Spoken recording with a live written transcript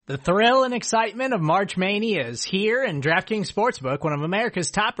The thrill and excitement of March Mania is here, and DraftKings Sportsbook, one of America's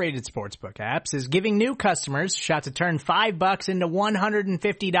top-rated sportsbook apps, is giving new customers a shot to turn $5 into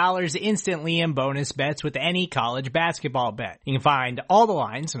 $150 instantly in bonus bets with any college basketball bet. You can find all the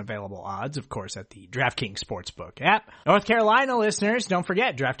lines and available odds, of course, at the DraftKings Sportsbook app. North Carolina listeners, don't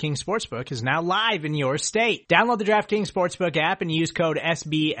forget, DraftKings Sportsbook is now live in your state. Download the DraftKings Sportsbook app and use code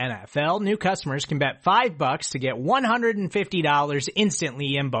SBNFL. New customers can bet $5 to get $150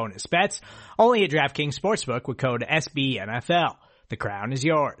 instantly in bonus bets, only at DraftKings Sportsbook with code SBNFL. The crown is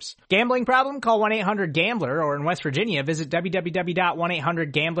yours. Gambling problem? Call 1-800-GAMBLER, or in West Virginia, visit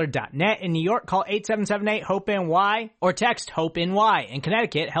www.1800gambler.net. In New York, call 877-8-HOPE-NY or text HOPE-NY. In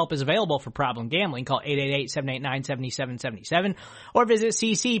Connecticut, help is available for problem gambling. Call 888-789-7777 or visit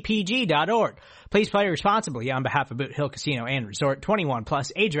ccpg.org. Please play responsibly on behalf of Boot Hill Casino and Resort. 21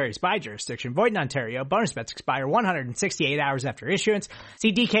 plus, age varies by jurisdiction. Void in Ontario. Bonus bets expire 168 hours after issuance.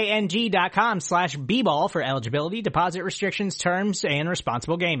 See dkng.com/bball for eligibility, deposit restrictions, terms, and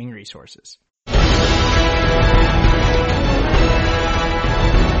responsible gaming resources.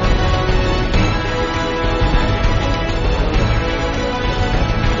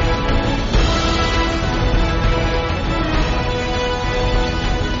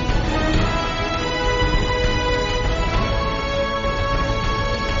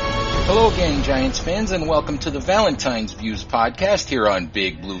 Hello again, Giants fans, and welcome to the Valentine's Views podcast here on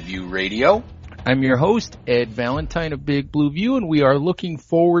Big Blue View Radio. I'm your host, Ed Valentine of Big Blue View, and we are looking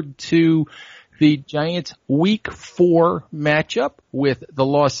forward to the Giants Week 4 matchup with the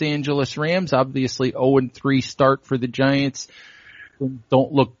Los Angeles Rams. Obviously, 0-3 start for the Giants.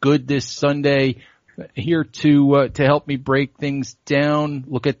 Don't look good this Sunday. Here to help me break things down,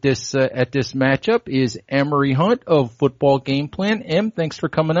 look at this matchup is Emory Hunt of Football Game Plan. Em, thanks for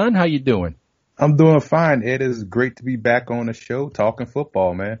coming on. How you doing? I'm doing fine. It is great to be back on the show talking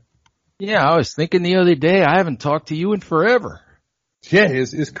football, man. Yeah, I was thinking the other day, I haven't talked to you in forever. Yeah,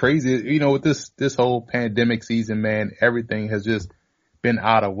 it's crazy. You know, with this whole pandemic season, man, everything has just been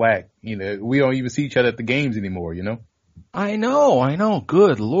out of whack. You know, we don't even see each other at the games anymore, you know? I know.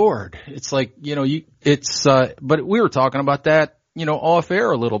 Good Lord. It's like, you know, but we were talking about that, you know, off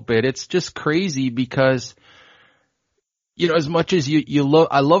air a little bit. It's just crazy because, you know, as much as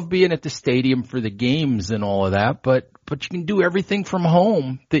I love being at the stadium for the games and all of that, but you can do everything from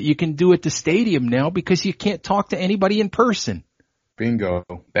home that you can do at the stadium now because you can't talk to anybody in person. Bingo.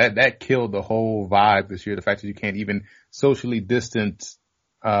 That killed the whole vibe this year. The fact that you can't even socially distance,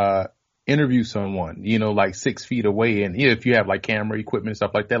 interview someone, you know, like 6 feet away. And if you have like camera equipment and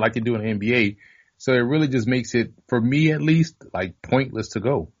stuff like that, like you do in the NBA. So it really just makes it, for me at least, like pointless to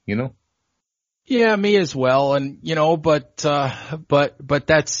go, you know? Yeah, me as well. And, you know, but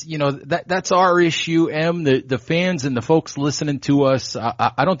that's, you know, that's our issue, Em. The fans and the folks listening to us,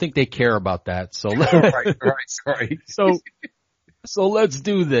 I don't think they care about that. So right. So let's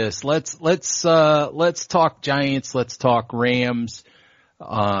do this. Let's talk Giants. Let's talk Rams.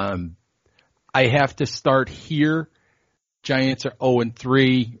 I have to start here. Giants are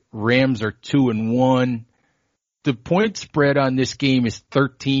 0-3. Rams are 2-1. The point spread on this game is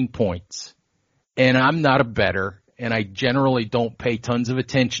 13 points. And I'm not a bettor, and I generally don't pay tons of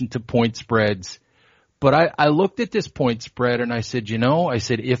attention to point spreads. But I looked at this point spread and I said,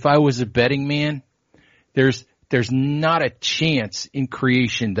 if I was a betting man, there's not a chance in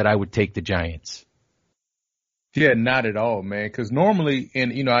creation that I would take the Giants. Yeah, not at all, man. Because normally,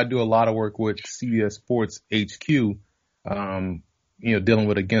 and you know, I do a lot of work with CBS Sports HQ, you know, dealing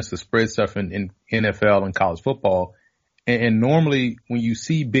with against the spread stuff in NFL and college football. And normally, when you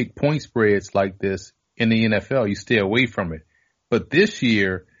see big point spreads like this in the NFL, you stay away from it. But this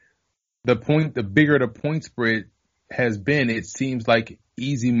year, the bigger the point spread has been, it seems like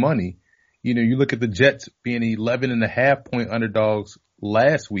easy money. You know, you look at the Jets being 11.5 point underdogs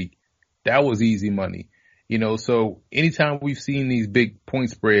last week. That was easy money. You know, so anytime we've seen these big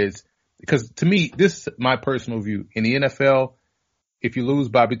point spreads, because to me, this is my personal view. In the NFL, if you lose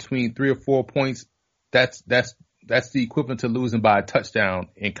by between 3 or 4 points, that's the equivalent to losing by a touchdown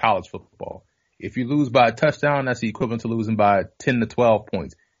in college football. If you lose by a touchdown, that's the equivalent to losing by 10 to 12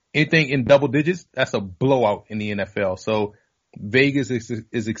 points. Anything in double digits, that's a blowout in the NFL. So Vegas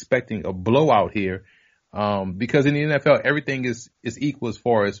is expecting a blowout here, because in the NFL, everything is equal as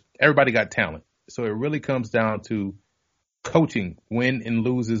far as everybody got talent. So it really comes down to coaching win and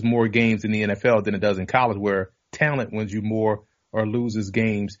loses more games in the NFL than it does in college, where talent wins you more or loses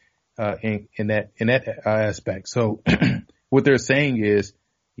games in that aspect. So what they're saying is,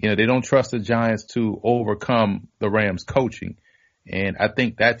 you know, they don't trust the Giants to overcome the Rams coaching. And I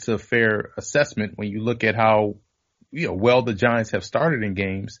think that's a fair assessment when you look at how well the Giants have started in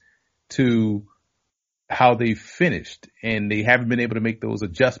games to how they finished, and they haven't been able to make those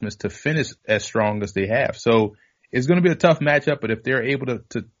adjustments to finish as strong as they have. So it's going to be a tough matchup, but if they're able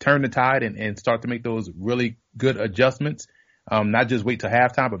to turn the tide and start to make those really good adjustments, not just wait till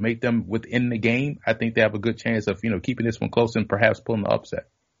halftime, but make them within the game, I think they have a good chance of, keeping this one close and perhaps pulling the upset.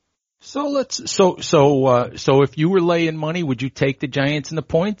 So so if you were laying money, would you take the Giants and the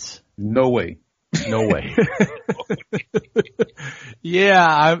points? No way. No way.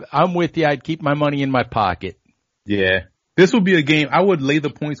 Yeah, I'm with you. I'd keep my money in my pocket. Yeah. This would be a game. I would lay the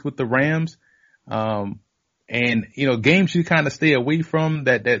points with the Rams. And games you kind of stay away from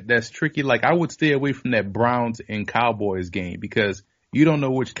that's tricky. Like I would stay away from that Browns and Cowboys game because you don't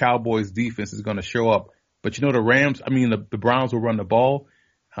know which Cowboys defense is going to show up. But the Rams, the Browns will run the ball.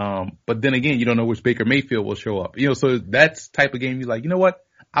 But then again, you don't know which Baker Mayfield will show up. So that's type of game you're like, you know what?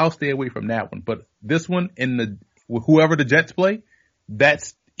 I'll stay away from that one. But this one whoever the Jets play,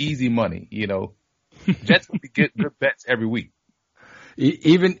 that's easy money. Jets will get good bets every week.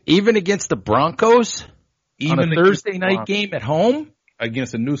 Even against the Broncos? Even on a Thursday night game at home?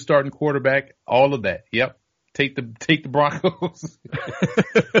 Against a new starting quarterback, all of that. Yep. Take the Broncos.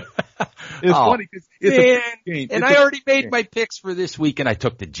 It's funny because it's a game. And I already made my picks for this week and I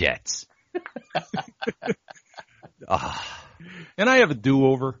took the Jets. And I have a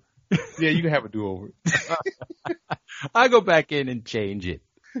do-over. Yeah, you can have a do-over. I go back in and change it.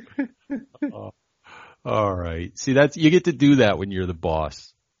 All right. See, you get to do that when you're the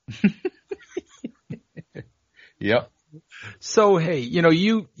boss. Yep. So, hey,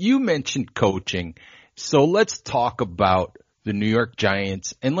 you mentioned coaching. So let's talk about the New York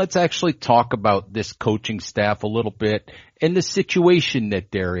Giants and let's actually talk about this coaching staff a little bit and the situation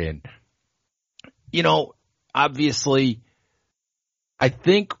that they're in. Obviously, I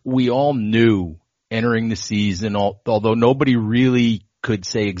think we all knew entering the season, although nobody really could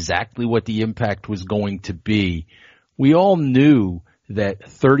say exactly what the impact was going to be. We all knew that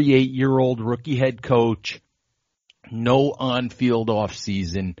 38-year-old rookie head coach, no on-field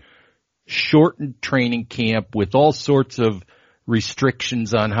off-season, shortened training camp with all sorts of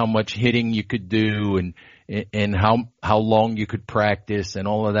restrictions on how much hitting you could do and how long you could practice and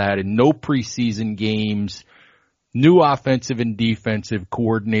all of that, and no preseason games, new offensive and defensive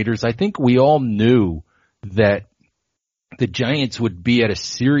coordinators. I think we all knew that the Giants would be at a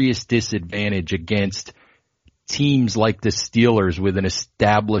serious disadvantage against teams like the Steelers with an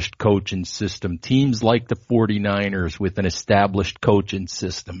established coaching system, teams like the 49ers with an established coaching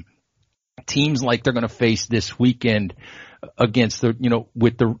system, teams like they're going to face this weekend against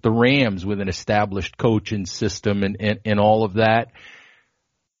with the Rams with an established coaching system and all of that.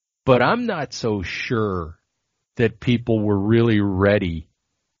 But I'm not so sure that people were really ready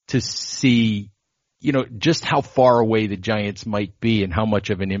to see, just how far away the Giants might be and how much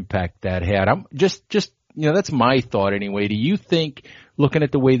of an impact that had. I'm just that's my thought anyway. Do you think, looking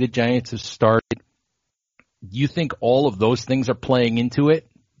at the way the Giants have started, do you think all of those things are playing into it?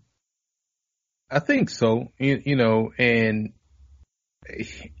 I think so. And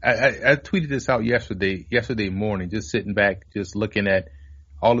I tweeted this out yesterday morning, just sitting back, just looking at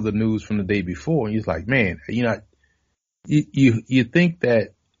all of the news from the day before. And he's like, man, you think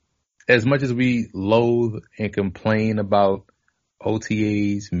that as much as we loathe and complain about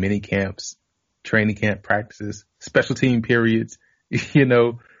OTAs, mini camps, training camp practices, special team periods,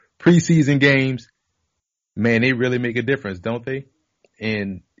 preseason games, man, they really make a difference, don't they?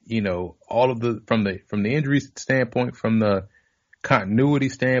 And, all of from the injuries standpoint, from the continuity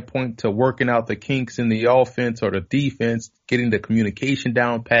standpoint to working out the kinks in the offense or the defense, getting the communication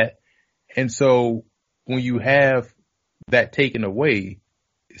down pat. And so when you have that taken away,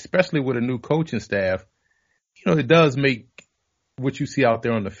 especially with a new coaching staff, it does make what you see out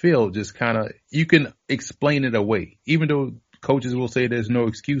there on the field just kind of, you can explain it away, even though coaches will say there's no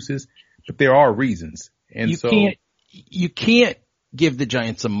excuses, but there are reasons. And you can't give the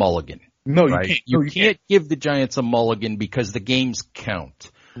Giants a mulligan. No, right? You can't give the Giants a mulligan because the games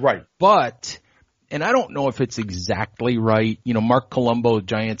count. Right. But, and I don't know if it's exactly right, Mark Colombo,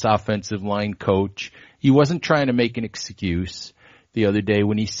 Giants offensive line coach, he wasn't trying to make an excuse the other day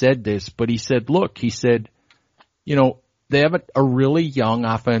when he said this, but he said, they have a really young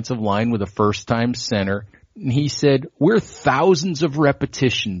offensive line with a first-time center. And he said, we're thousands of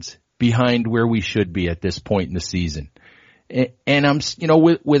repetitions behind where we should be at this point in the season. And I'm,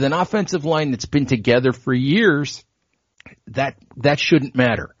 with an offensive line that's been together for years, that shouldn't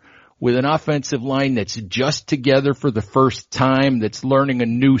matter. With an offensive line that's just together for the first time, that's learning a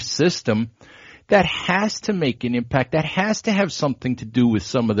new system, that has to make an impact. That has to have something to do with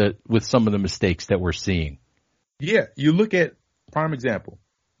some of the mistakes that we're seeing. Yeah, you look at prime example.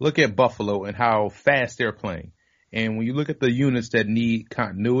 Look at Buffalo and how fast they're playing. And when you look at the units that need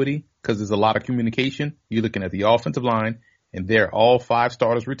continuity, because there's a lot of communication, you're looking at the offensive line, and they're all 5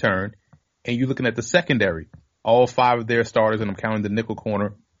 starters returned. And you're looking at the secondary, all 5 of their starters, and I'm counting the nickel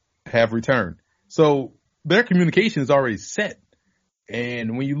corner, have returned. So their communication is already set.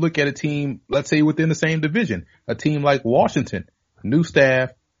 And when you look at a team, let's say within the same division, a team like Washington, new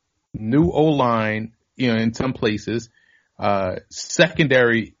staff, new O-line, in some places,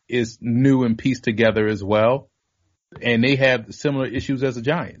 secondary is new and pieced together as well. And they have similar issues as the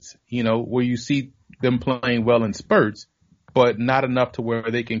Giants, where you see them playing well in spurts, but not enough to where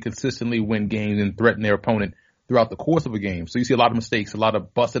they can consistently win games and threaten their opponent throughout the course of a game. So you see a lot of mistakes, a lot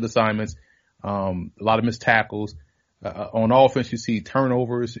of busted assignments, a lot of missed tackles. On offense, you see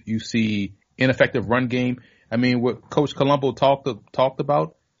turnovers, you see ineffective run game. I mean, what Coach Colombo talked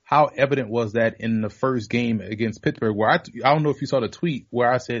about, how evident was that in the first game against Pittsburgh, where I don't know if you saw the tweet where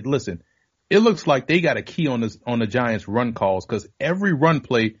I said, listen, it looks like they got a key on the Giants run calls, because every run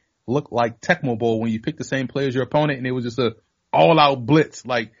play looked like Tecmo Bowl when you pick the same play as your opponent, and it was just a all-out blitz.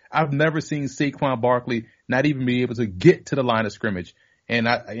 Like, I've never seen Saquon Barkley not even be able to get to the line of scrimmage. And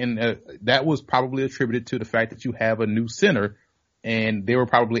that was probably attributed to the fact that you have a new center, and they were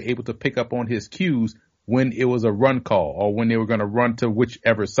probably able to pick up on his cues when it was a run call or when they were going to run to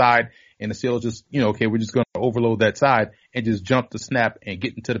whichever side, and the Steelers just, okay, we're just going to overload that side and just jump the snap and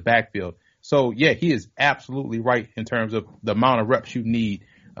get into the backfield. So yeah, he is absolutely right in terms of the amount of reps you need,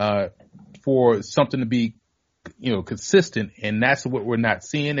 for something to be, consistent. And that's what we're not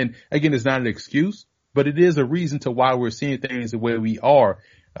seeing. And again, it's not an excuse, but it is a reason to why we're seeing things the way we are,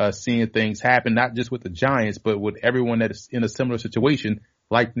 seeing things happen, not just with the Giants, but with everyone that is in a similar situation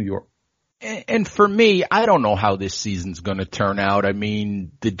like New York. And for me, I don't know how this season's going to turn out. I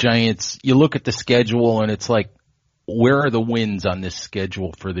mean, the Giants, you look at the schedule and it's like, where are the wins on this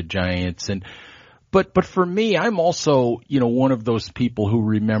schedule for the Giants? But for me, I'm also, one of those people who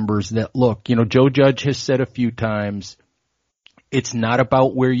remembers that, look, Joe Judge has said a few times, it's not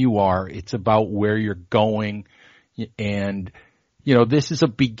about where you are, it's about where you're going. And, this is a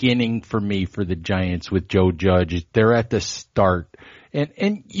beginning for me for the Giants with Joe Judge. They're at the start.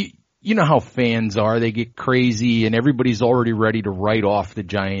 And you know how fans are. They get crazy and everybody's already ready to write off the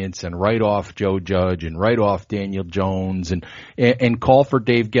Giants and write off Joe Judge and write off Daniel Jones and call for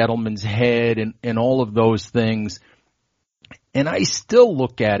Dave Gettleman's head and all of those things. And I still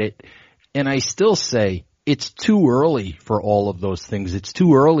look at it and I still say it's too early for all of those things. It's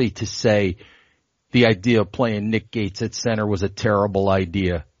too early to say the idea of playing Nick Gates at center was a terrible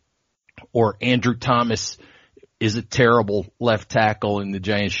idea, or Andrew Thomas is a terrible left tackle and the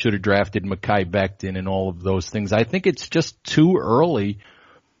Giants should have drafted Mekhi Becton and all of those things. I think it's just too early,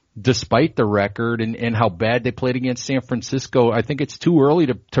 despite the record and how bad they played against San Francisco. I think it's too early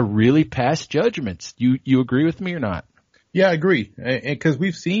to really pass judgments. You agree with me or not? Yeah, I agree. And because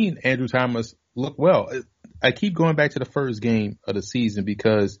we've seen Andrew Thomas look well. I keep going back to the first game of the season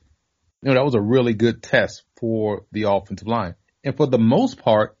because, that was a really good test for the offensive line. And for the most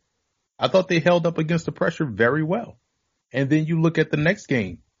part, I thought they held up against the pressure very well. And then you look at the next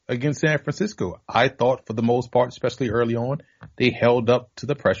game against San Francisco. I thought for the most part, especially early on, they held up to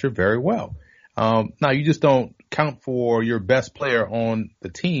the pressure very well. Now you just don't count for your best player on the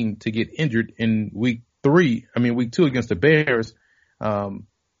team to get injured in week 2 against the Bears,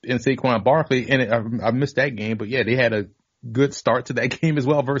 in Saquon Barkley. And I missed that game, but yeah, they had a good start to that game as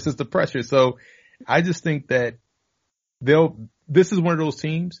well versus the pressure. So I just think that this is one of those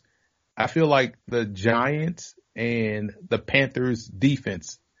teams. I feel like the Giants and the Panthers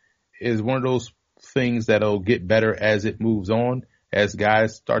defense is one of those things that'll get better as it moves on, as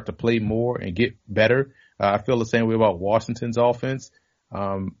guys start to play more and get better. I feel the same way about Washington's offense.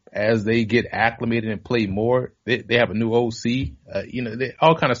 As they get acclimated and play more, they have a new OC,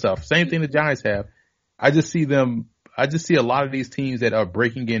 all kind of stuff. Same thing the Giants have. I just see a lot of these teams that are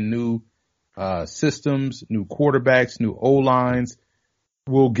breaking in new systems, new quarterbacks, new O-lines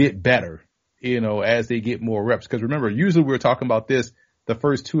will get better, as they get more reps. Because remember, usually we're talking about this, the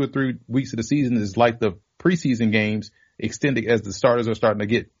first 2 or 3 weeks of the season is like the preseason games extended as the starters are starting to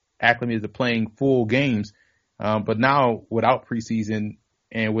get acclimated to playing full games. But now without preseason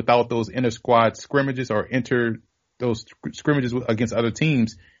and without those inter squad scrimmages or those scrimmages against other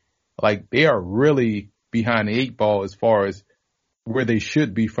teams, like they are really behind the 8 ball as far as where they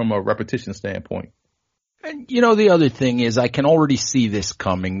should be from a repetition standpoint. And, the other thing is I can already see this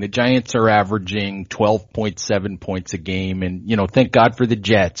coming. The Giants are averaging 12.7 points a game. And, thank God for the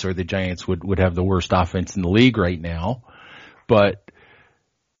Jets, or the Giants would have the worst offense in the league right now. But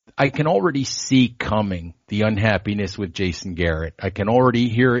I can already see coming the unhappiness with Jason Garrett. I can already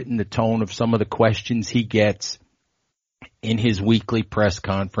hear it in the tone of some of the questions he gets in his weekly press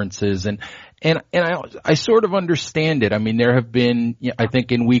conferences. And I sort of understand it. I mean, there have been, I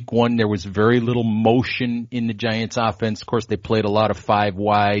think in week 1, there was very little motion in the Giants offense. Of course, they played a lot of 5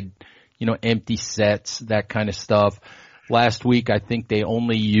 wide, empty sets, that kind of stuff. Last week, I think they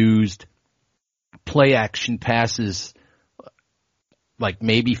only used play action passes like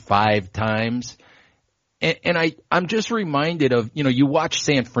maybe 5 times. And I'm just reminded of, you watch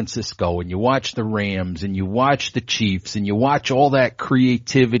San Francisco and you watch the Rams and you watch the Chiefs and you watch all that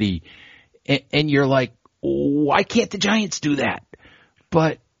creativity and you're like, why can't the Giants do that?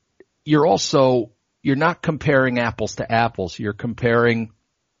 But you're not comparing apples to apples. You're comparing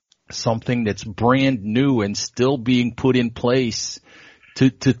something that's brand new and still being put in place to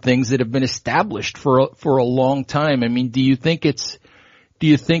things that have been established for a long time. I mean, do you think it's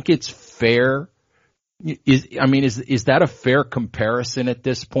fair? Is that a fair comparison at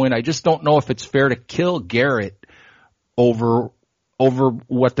this point? I just don't know if it's fair to kill Garrett over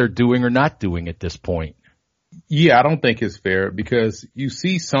what they're doing or not doing at this point. Yeah, I don't think it's fair because you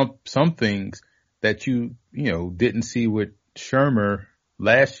see some things that you didn't see with Shermer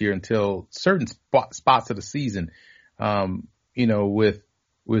last year until certain spots of the season.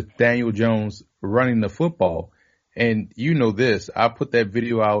 With Daniel Jones running the football. And this, I put that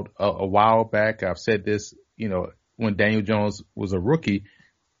video out a while back. I've said this, when Daniel Jones was a rookie,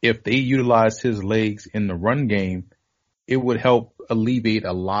 if they utilized his legs in the run game, it would help alleviate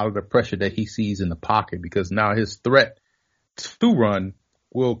a lot of the pressure that he sees in the pocket because now his threat to run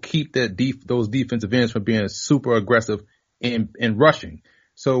will keep those defensive ends from being super aggressive in rushing.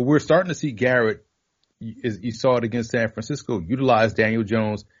 So we're starting to see Garrett, you saw it against San Francisco, utilize Daniel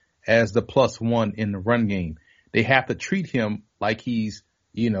Jones as the +1 in the run game. They have to treat him like he's,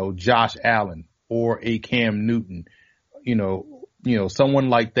 Josh Allen or a Cam Newton, someone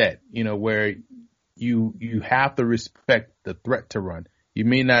like that, where you have to respect the threat to run. You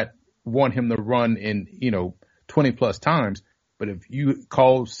may not want him to run in, 20 plus times, but if you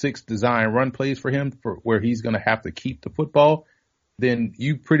call 6 design run plays for him for where he's going to have to keep the football, then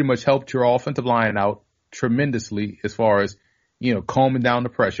you pretty much helped your offensive line out tremendously as far as, calming down the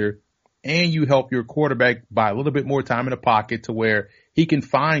pressure. And you help your quarterback buy a little bit more time in the pocket to where he can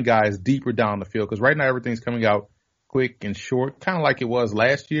find guys deeper down the field. Because right now everything's coming out quick and short, kind of like it was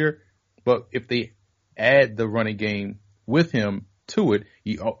last year. But if they add the running game with him to it,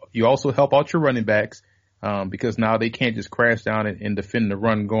 you also help out your running backs because now they can't just crash down and defend the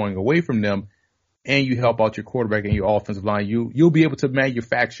run going away from them. And you help out your quarterback and your offensive line. You'll be able to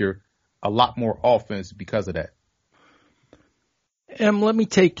manufacture a lot more offense because of that. Let me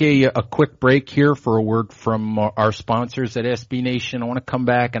take a quick break here for a word from our sponsors at SB Nation. I want to come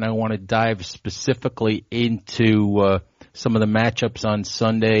back and I want to dive specifically into some of the matchups on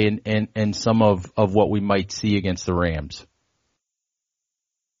Sunday and some of what we might see against the Rams.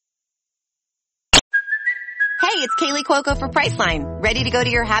 Hey, it's Kaylee Cuoco for Priceline. Ready to go to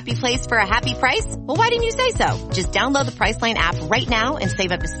your happy place for a happy price? Well, why didn't you say so? Just download the Priceline app right now and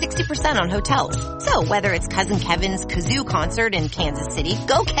save up to 60% on hotels. So whether it's Cousin Kevin's Kazoo Concert in Kansas City,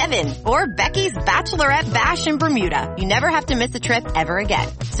 go Kevin, or Becky's Bachelorette Bash in Bermuda, you never have to miss a trip ever again.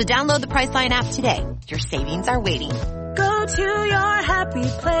 So download the Priceline app today. Your savings are waiting. Go to your happy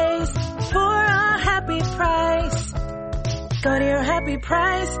place for a happy price. Go to your happy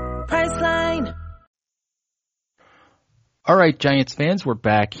price, Priceline. All right, Giants fans, we're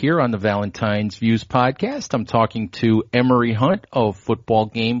back here on the Valentine's Views podcast. I'm talking to Emory Hunt of Football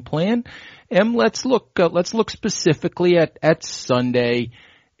Game Plan. Let's look specifically at Sunday.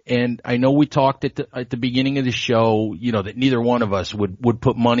 And I know we talked at the beginning of the show, that neither one of us would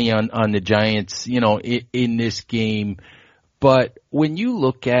put money on the Giants, in this game. But when you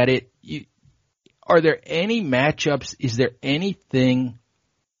look at it, are there any matchups? Is there anything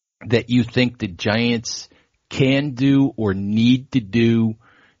that you think the Giants can do or need to do,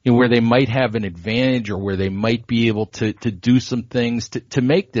 where they might have an advantage or where they might be able to do some things to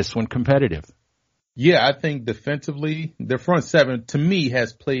make this one competitive? Yeah, I think defensively, their front seven, to me,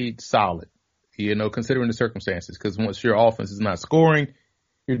 has played solid, considering the circumstances. Because once your offense is not scoring,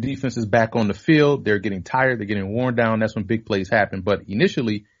 your defense is back on the field. They're getting tired. They're getting worn down. That's when big plays happen. But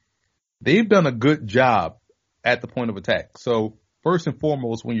initially, they've done a good job at the point of attack. So first and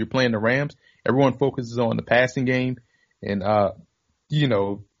foremost, when you're playing the Rams, everyone focuses on the passing game and,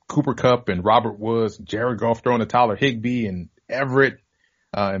 Cooper Kupp and Robert Woods, Jared Goff throwing to Tyler Higbee and Everett,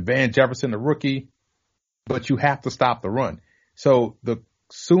 and Van Jefferson, the rookie. But you have to stop the run. So the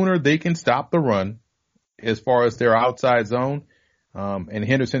sooner they can stop the run as far as their outside zone, And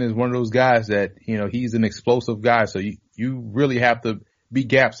Henderson is one of those guys that, he's an explosive guy. So you really have to be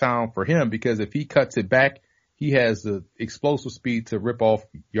gap sound for him, because if he cuts it back, he has the explosive speed to rip off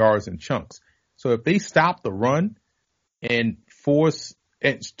yards in chunks. So if they stop the run and force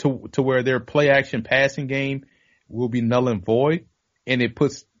it to where their play action passing game will be null and void, and it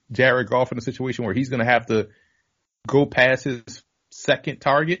puts Jared Goff in a situation where he's going to have to go past his second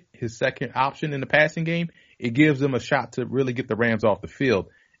target, his second option in the passing game, it gives them a shot to really get the Rams off the field.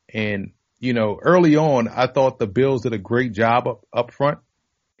 And, early on, I thought the Bills did a great job up front,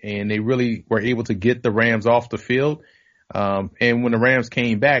 and they really were able to get the Rams off the field. And when the Rams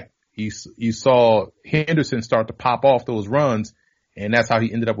came back, you saw Henderson start to pop off those runs, and that's how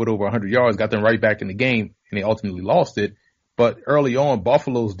he ended up with over 100 yards, got them right back in the game, and they ultimately lost it. But early on,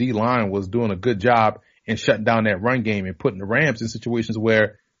 Buffalo's D-line was doing a good job in shutting down that run game and putting the Rams in situations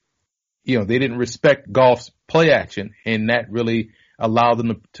where, they didn't respect Goff's play action, and that really allowed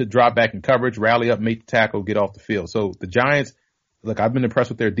them to drop back in coverage, rally up, make the tackle, get off the field. So the Giants, look, I've been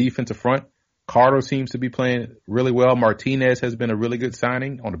impressed with their defensive front. Carter seems to be playing really well. Martinez has been a really good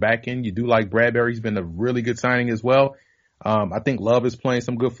signing on the back end. You do like Bradbury. He's been a really good signing as well. I think Love is playing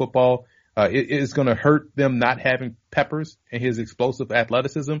some good football. It is going to hurt them not having Peppers and his explosive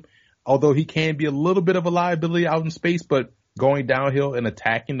athleticism, although he can be a little bit of a liability out in space, but going downhill and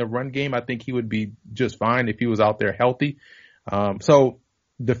attacking the run game, I think he would be just fine if he was out there healthy. So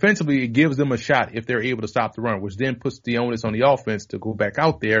defensively, it gives them a shot if they're able to stop the run, which then puts the onus on the offense to go back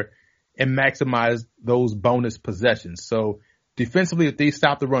out there and maximize those bonus possessions. So defensively, if they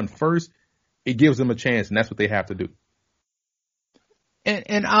stop the run first, it gives them a chance, and that's what they have to do.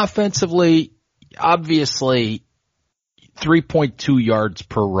 And offensively, obviously, 3.2 yards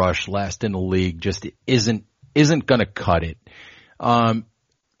per rush last in the league just isn't going to cut it.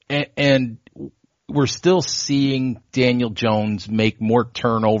 And we're still seeing Daniel Jones make more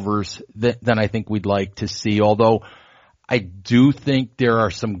turnovers than I think we'd like to see, although I do think there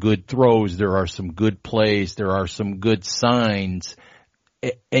are some good throws, there are some good plays, there are some good signs,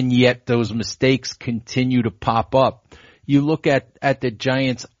 and yet those mistakes continue to pop up. You look at the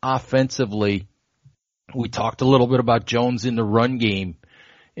Giants offensively, we talked a little bit about Jones in the run game,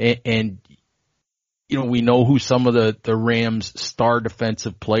 and we know who some of the Rams' star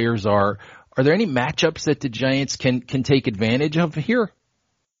defensive players are. Are there any matchups that the Giants can take advantage of here?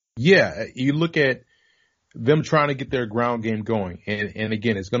 Yeah, you look at them trying to get their ground game going. And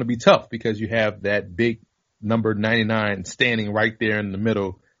again, it's going to be tough because you have that big number 99 standing right there in the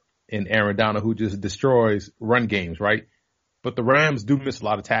middle in Aaron Donald, who just destroys run games, right? But the Rams do miss a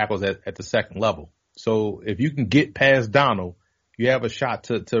lot of tackles at the second level. So if you can get past Donald, you have a shot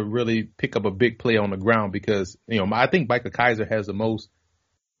to really pick up a big play on the ground because, I think Micah Kiser has the most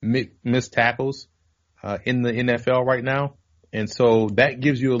missed tackles in the NFL right now. And so that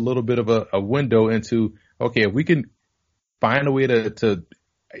gives you a little bit of a window into, okay, if we can find a way to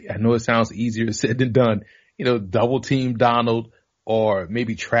I know it sounds easier said than done, double team Donald or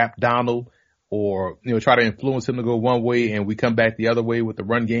maybe trap Donald or, try to influence him to go one way and we come back the other way with the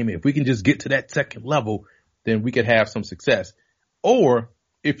run game. If we can just get to that second level, then we could have some success. Or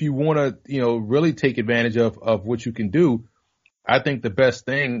if you want to, really take advantage of what you can do, I think the best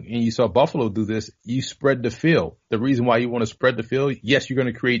thing, and you saw Buffalo do this, you spread the field. The reason why you want to spread the field, yes, you're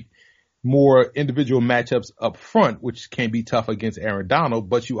going to create more individual matchups up front, which can be tough against Aaron Donald,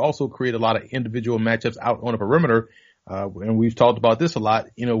 but you also create a lot of individual matchups out on the perimeter. And we've talked about this a lot,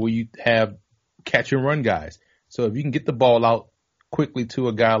 where you have catch and run guys. So if you can get the ball out quickly to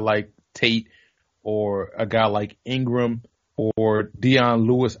a guy like Tate or a guy like Ingram or Dion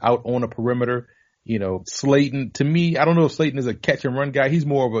Lewis out on the perimeter, Slayton, to me, I don't know if Slayton is a catch and run guy. He's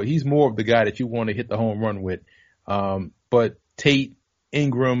more of the guy that you want to hit the home run with. But Tate,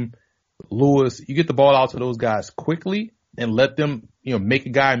 Ingram, Lewis, you get the ball out to those guys quickly and let them, make a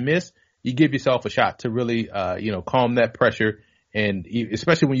guy miss. You give yourself a shot to really, calm that pressure. And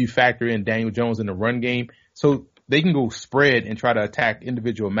especially when you factor in Daniel Jones in the run game. So they can go spread and try to attack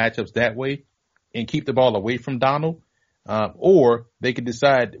individual matchups that way and keep the ball away from Donald. Or they could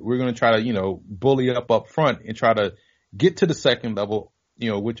decide we're going to try to, bully up front and try to get to the second level,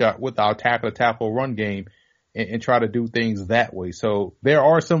 with our tackle run game and try to do things that way. So there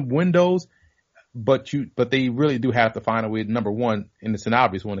are some windows, but they really do have to find a way, number one, and it's an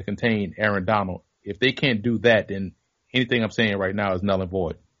obvious one, to contain Aaron Donald. If they can't do that, then anything I'm saying right now is null and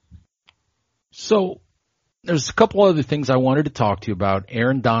void. So there's a couple other things I wanted to talk to you about.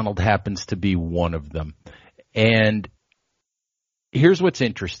 Aaron Donald happens to be one of them. And here's what's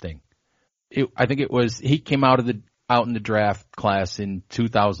interesting. I think he came out in the draft class in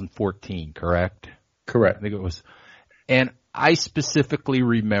 2014, correct? Correct. I think it was. And I specifically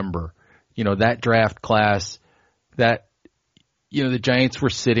remember, that draft class that, the Giants were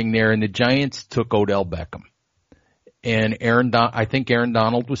sitting there and the Giants took Odell Beckham. And I think Aaron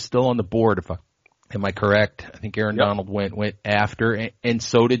Donald was still on the board. Am I correct? I think Aaron Donald went after, and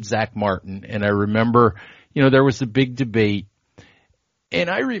so did Zach Martin. And I remember, there was a big debate. And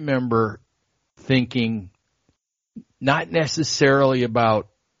I remember thinking not necessarily about,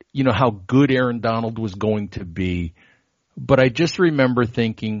 how good Aaron Donald was going to be, but I just remember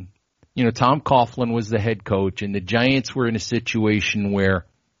thinking, Tom Coughlin was the head coach and the Giants were in a situation where,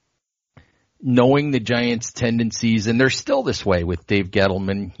 knowing the Giants' tendencies, and they're still this way with Dave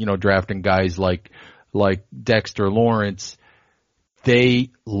Gettleman, drafting guys like Dexter Lawrence,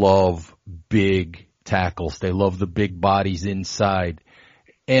 they love big tackles. They love the big bodies inside.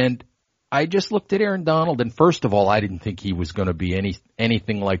 And I just looked at Aaron Donald, and first of all, I didn't think he was going to be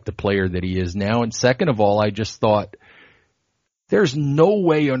anything like the player that he is now. And second of all, I just thought, there's no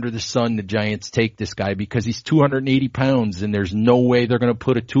way under the sun the Giants take this guy because he's 280 pounds, and there's no way they're going to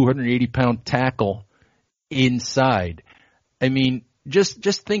put a 280-pound tackle inside. I mean,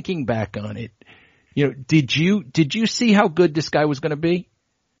 just thinking back on it, did you see how good this guy was going to be?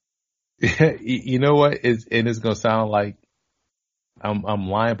 You know what? It's going to sound like I'm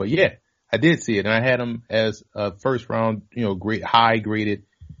lying, but yeah, I did see it, and I had him as a first round, great high graded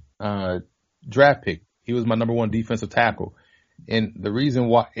draft pick. He was my number one defensive tackle. And the reason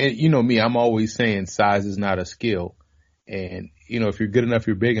why, and me, I'm always saying size is not a skill. And, if you're good enough,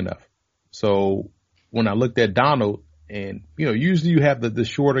 you're big enough. So when I looked at Donald and, usually you have the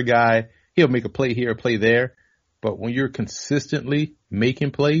shorter guy, he'll make a play here, a play there. But when you're consistently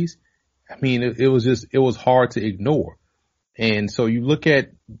making plays, I mean, it was hard to ignore. And so you look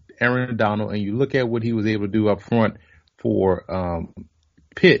at Aaron Donald and you look at what he was able to do up front for,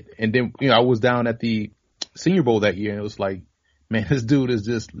 Pitt. And then, I was down at the Senior Bowl that year and it was like, man, this dude is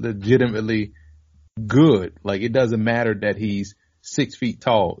just legitimately good. Like, it doesn't matter that he's 6 feet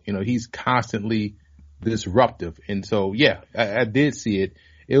tall. He's constantly disruptive. And so, yeah, I did see it.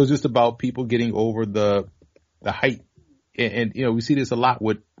 It was just about people getting over the height. And we see this a lot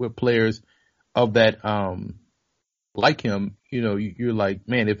with players of that, like him. You're like,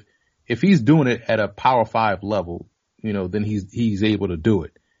 man, if he's doing it at a Power 5 level, then he's able to do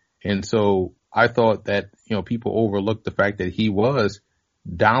it. And so I thought that, people overlooked the fact that he was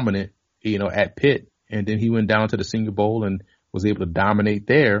dominant, at Pitt, and then he went down to the Senior Bowl and was able to dominate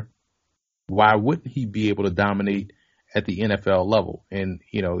there. Why wouldn't he be able to dominate at the NFL level? And,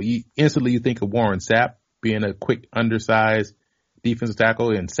 instantly you think of Warren Sapp being a quick, undersized defensive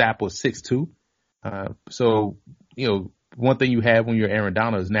tackle, and Sapp was 6'2". So, one thing you have when you're Aaron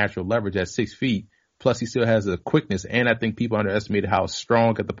Donald is natural leverage at 6 feet. Plus, he still has a quickness, and I think people underestimated how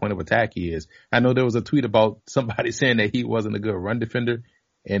strong at the point of attack he is. I know there was a tweet about somebody saying that he wasn't a good run defender,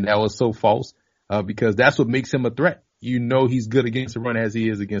 and that was so false because that's what makes him a threat. He's good against the run as he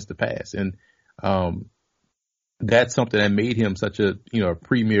is against the pass, and that's something that made him such a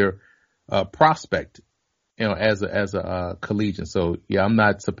premier prospect, as a collegian. So yeah, I'm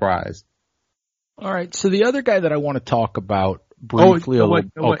not surprised. All right, so the other guy that I want to talk about briefly. Go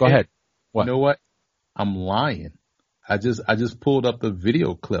ahead. What? You know what? I'm lying. I just pulled up the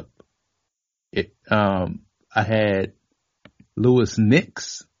video clip. I had Louis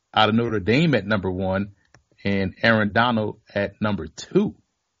Nix out of Notre Dame at number 1 and Aaron Donald at number 2.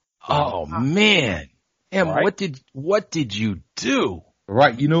 Oh man. And right. What did you do?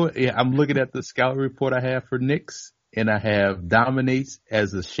 Right. I'm looking at the scout report I have for Nix, and I have dominates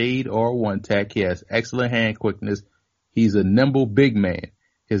as a shade or one tech. He has excellent hand quickness. He's a nimble big man.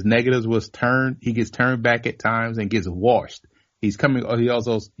 His negatives he gets turned back at times and gets washed. He's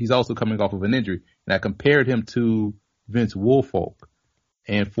also coming off of an injury. And I compared him to Vince Wilfork.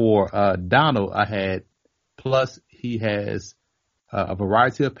 And for Donald, I had plus he has a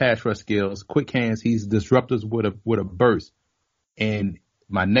variety of pass rush skills, quick hands. He's disruptive with a burst. And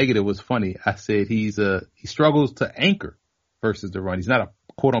my negative was funny. I said he struggles to anchor versus the run. He's not a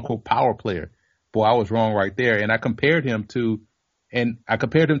quote unquote power player. Boy, I was wrong right there. And I compared him to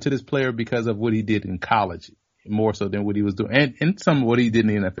this player because of what he did in college, more so than what he was doing, and some of what he did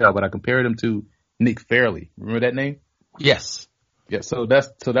in the NFL. But I compared him to Nick Fairley. Remember that name? Yes. Yeah. So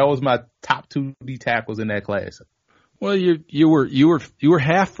that was my top 2 D tackles in that class. Well, you were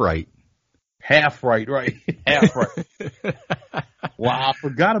half right. Half right, right? Half right. Wow, I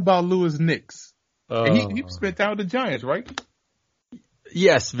forgot about Louis Nix. And he spent time with the Giants, right?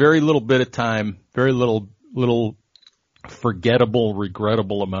 Yes, very little bit of time, very little forgettable,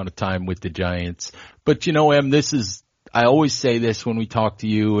 regrettable amount of time with the Giants. But Em, I always say this when we talk to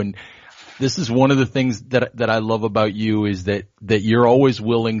you, and this is one of the things that I love about you is that you're always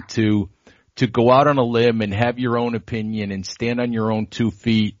willing to go out on a limb and have your own opinion and stand on your own 2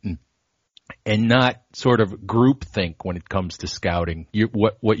 feet and not sort of group think when it comes to scouting.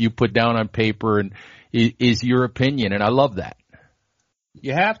 What you put down on paper and is your opinion, and I love that.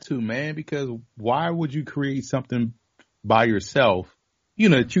 You have to, man, because why would you create something by yourself,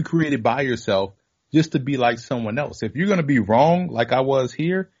 that you created by yourself just to be like someone else? If you're going to be wrong like I was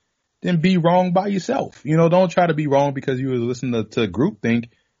here, then be wrong by yourself. Don't try to be wrong because you were listening to groupthink.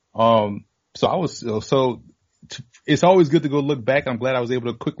 It's always good to go look back. I'm glad I was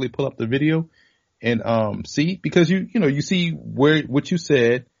able to quickly pull up the video and see, because you see what you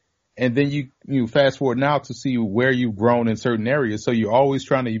said, and then you fast forward now to see where you've grown in certain areas. So you're always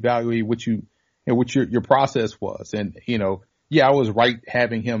trying to evaluate what your process was. And I was right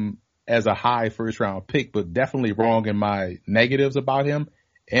having him as a high first round pick, but definitely wrong in my negatives about him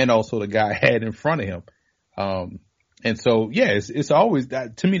and also the guy I had in front of him. And so, it's always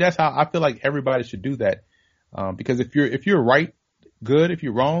that. To me, that's how I feel like everybody should do that. Because if you're right, good. If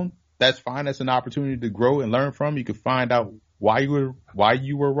you're wrong, that's fine. That's an opportunity to grow and learn from. You can find out why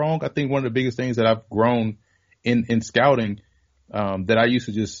you were wrong. I think one of the biggest things that I've grown in scouting, that I used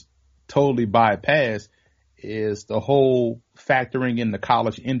to just totally bypass is the whole factoring in the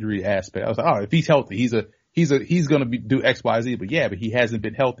college injury aspect. I was like, oh, if he's healthy, he's going to do X, Y, Z, but he hasn't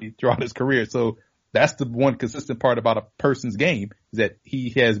been healthy throughout his career. So that's the one consistent part about a person's game, is that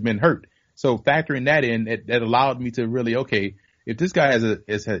he has been hurt. So factoring that in, that allowed me to really, okay, if this guy has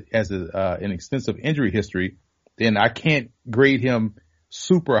an extensive injury history, then I can't grade him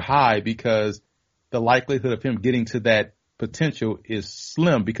super high, because the likelihood of him getting to that potential is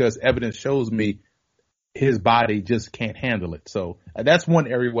slim, because evidence shows me his body just can't handle it. So that's one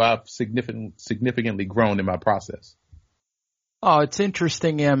area where I've significantly grown in my process. Oh, it's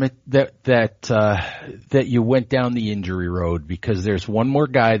interesting, Emmett, that you went down the injury road, because there's one more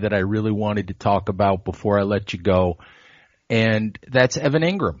guy that I really wanted to talk about before I let you go, and that's Evan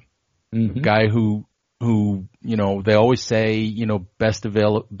Engram, a guy who they always say the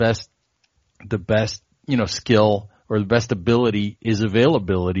best skill or the best ability is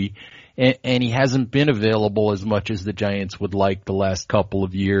availability, and he hasn't been available as much as the Giants would like the last couple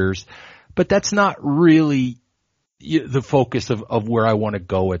of years, but that's not really the focus of where I want to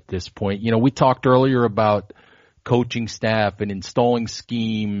go at this point. We talked earlier about coaching staff and installing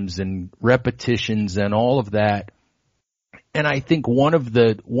schemes and repetitions and all of that. And I think one of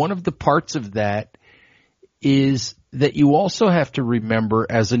the parts of that is that you also have to remember,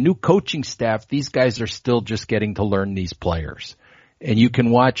 as a new coaching staff, these guys are still just getting to learn these players. And you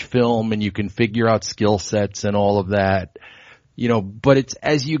can watch film and you can figure out skill sets and all of that. But it's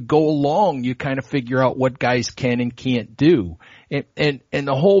as you go along, you kind of figure out what guys can and can't do. And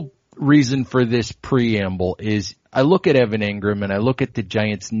the whole reason for this preamble is I look at Evan Engram and I look at the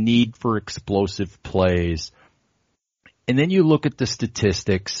Giants' need for explosive plays. And then you look at the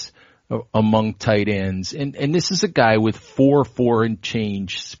statistics among tight ends. And this is a guy with 4 and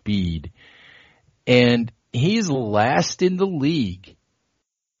change speed. And he's last in the league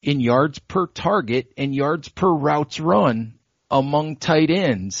in yards per target and yards per routes run among tight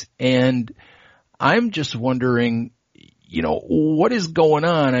ends. And I'm just wondering, what is going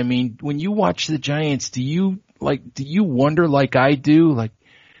on? I mean, when you watch the Giants, do you wonder like I do, like,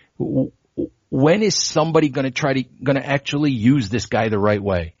 when is somebody going to actually use this guy the right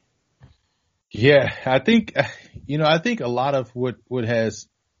way? Yeah, I think a lot of what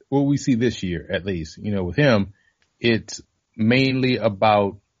we see this year, at least, with him, it's mainly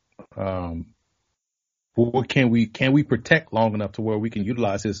about, what can we protect long enough to where we can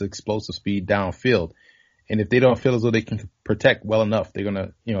utilize his explosive speed downfield? And if they don't feel as though they can protect well enough, they're going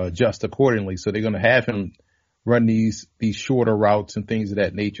to, adjust accordingly. So they're going to have him run these shorter routes and things of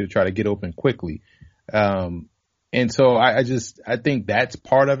that nature to try to get open quickly. And so I think that's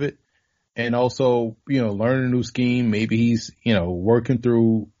part of it. And also, learning a new scheme. Maybe he's, working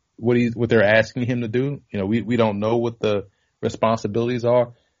through what they're asking him to do. We don't know what the responsibilities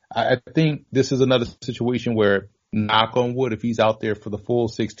are. I think this is another situation where, knock on wood, if he's out there for the full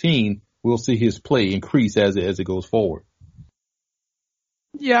 16, we'll see his play increase as it goes forward.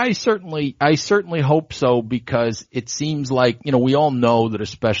 Yeah, I certainly hope so, because it seems like, we all know that,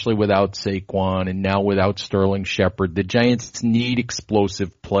 especially without Saquon and now without Sterling Shepard, the Giants need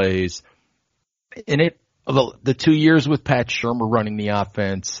explosive plays. And the 2 years with Pat Shurmur running the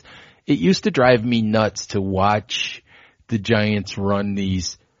offense, it used to drive me nuts to watch the Giants run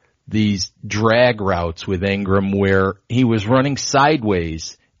these drag routes with Engram where he was running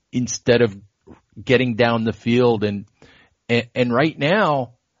sideways instead of getting down the field. And right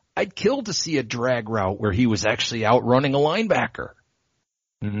now, I'd kill to see a drag route where he was actually outrunning a linebacker.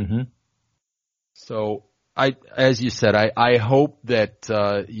 Mm-hmm. So as you said, I hope that,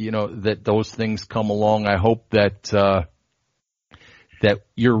 that those things come along. I hope that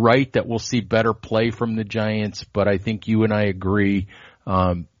you're right, that we'll see better play from the Giants, but I think you and I agree,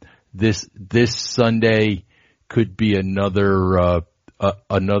 this Sunday could be another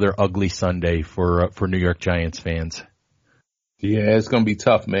ugly Sunday for New York Giants fans. Yeah, it's going to be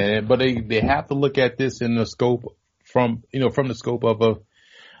tough, man. But they have to look at this in the scope from the scope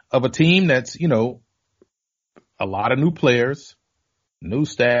of a team that's, a lot of new players, new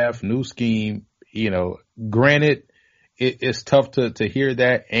staff, new scheme. Granted, it's tough to hear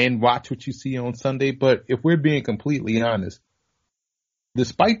that and watch what you see on Sunday. But if we're being completely honest,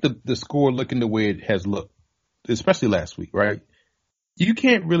 despite the score looking the way it has looked, especially last week, right? You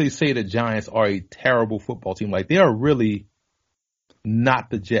can't really say the Giants are a terrible football team. Like, they are really not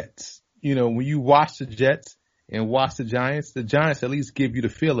the Jets. When you watch the Jets and watch the Giants at least give you the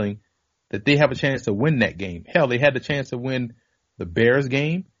feeling that they have a chance to win that game. Hell, they had the chance to win the Bears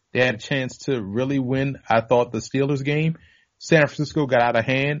game. They had a chance to really win, I thought, the Steelers game. San Francisco got out of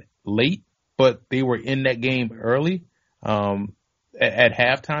hand late, but they were in that game early. At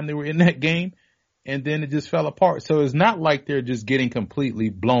halftime, they were in that game, and then it just fell apart. So it's not like they're just getting completely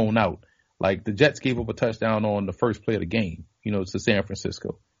blown out. Like, the Jets gave up a touchdown on the first play of the game, to San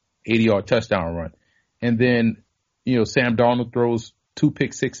Francisco, 80-yard touchdown run. And then, Sam Darnold throws 2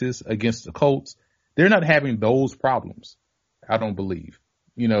 pick sixes against the Colts. They're not having those problems, I don't believe.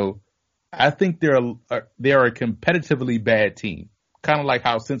 I think they're a competitively bad team, kind of like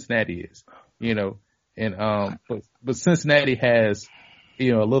how Cincinnati is, but Cincinnati has, a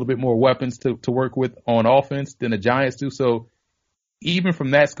little bit more weapons to work with on offense than the Giants do. So even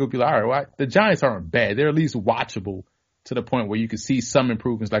from that scope, you're like, all right, the Giants aren't bad. They're at least watchable to the point where you can see some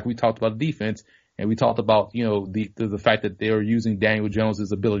improvements, like we talked about the defense, and we talked about, the fact that they are using Daniel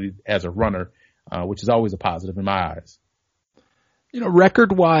Jones's ability as a runner, which is always a positive in my eyes.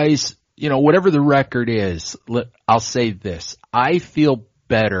 Record-wise, whatever the record is, I'll say this. I feel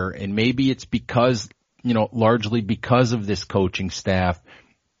better, and maybe it's because, largely because of this coaching staff,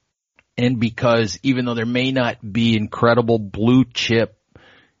 and because even though there may not be incredible blue chip,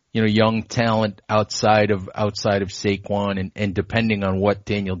 young talent outside of Saquon, and depending on what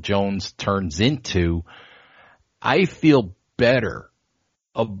Daniel Jones turns into, I feel better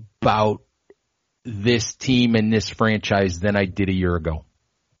about this team and this franchise than I did a year ago.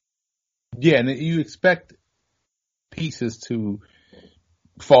 Yeah, and you expect pieces to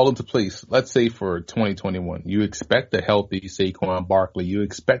fall into place. Let's say for 2021, you expect a healthy Saquon Barkley. You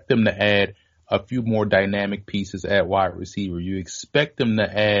expect them to add a few more dynamic pieces at wide receiver. You expect them to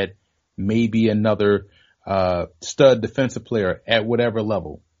add maybe another stud defensive player at whatever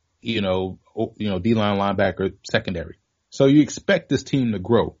level, D-line, linebacker, secondary. So you expect this team to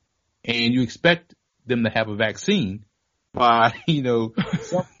grow, and you expect them to have a vaccine by,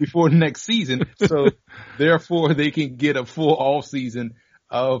 before next season. So therefore they can get a full off season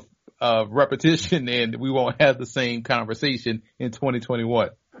of repetition, and we won't have the same conversation in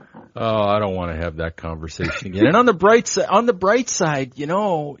 2021. Oh, I don't want to have that conversation again. And on the bright side,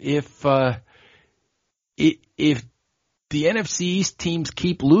 if the NFC East teams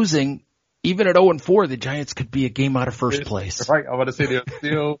keep losing, even at 0-4, the Giants could be a game out of first place. Right. I want to say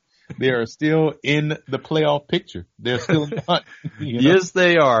they are still in the playoff picture. They're still not. Yes,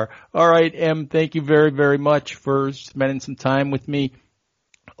 they are. All right, Em, thank you very, very much for spending some time with me.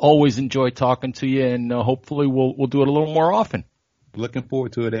 Always enjoy talking to you, and hopefully we'll do it a little more often. Looking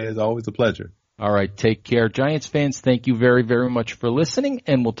forward to it. As always, a pleasure. All right, take care. Giants fans, thank you very, very much for listening,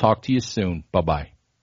 and we'll talk to you soon. Bye-bye.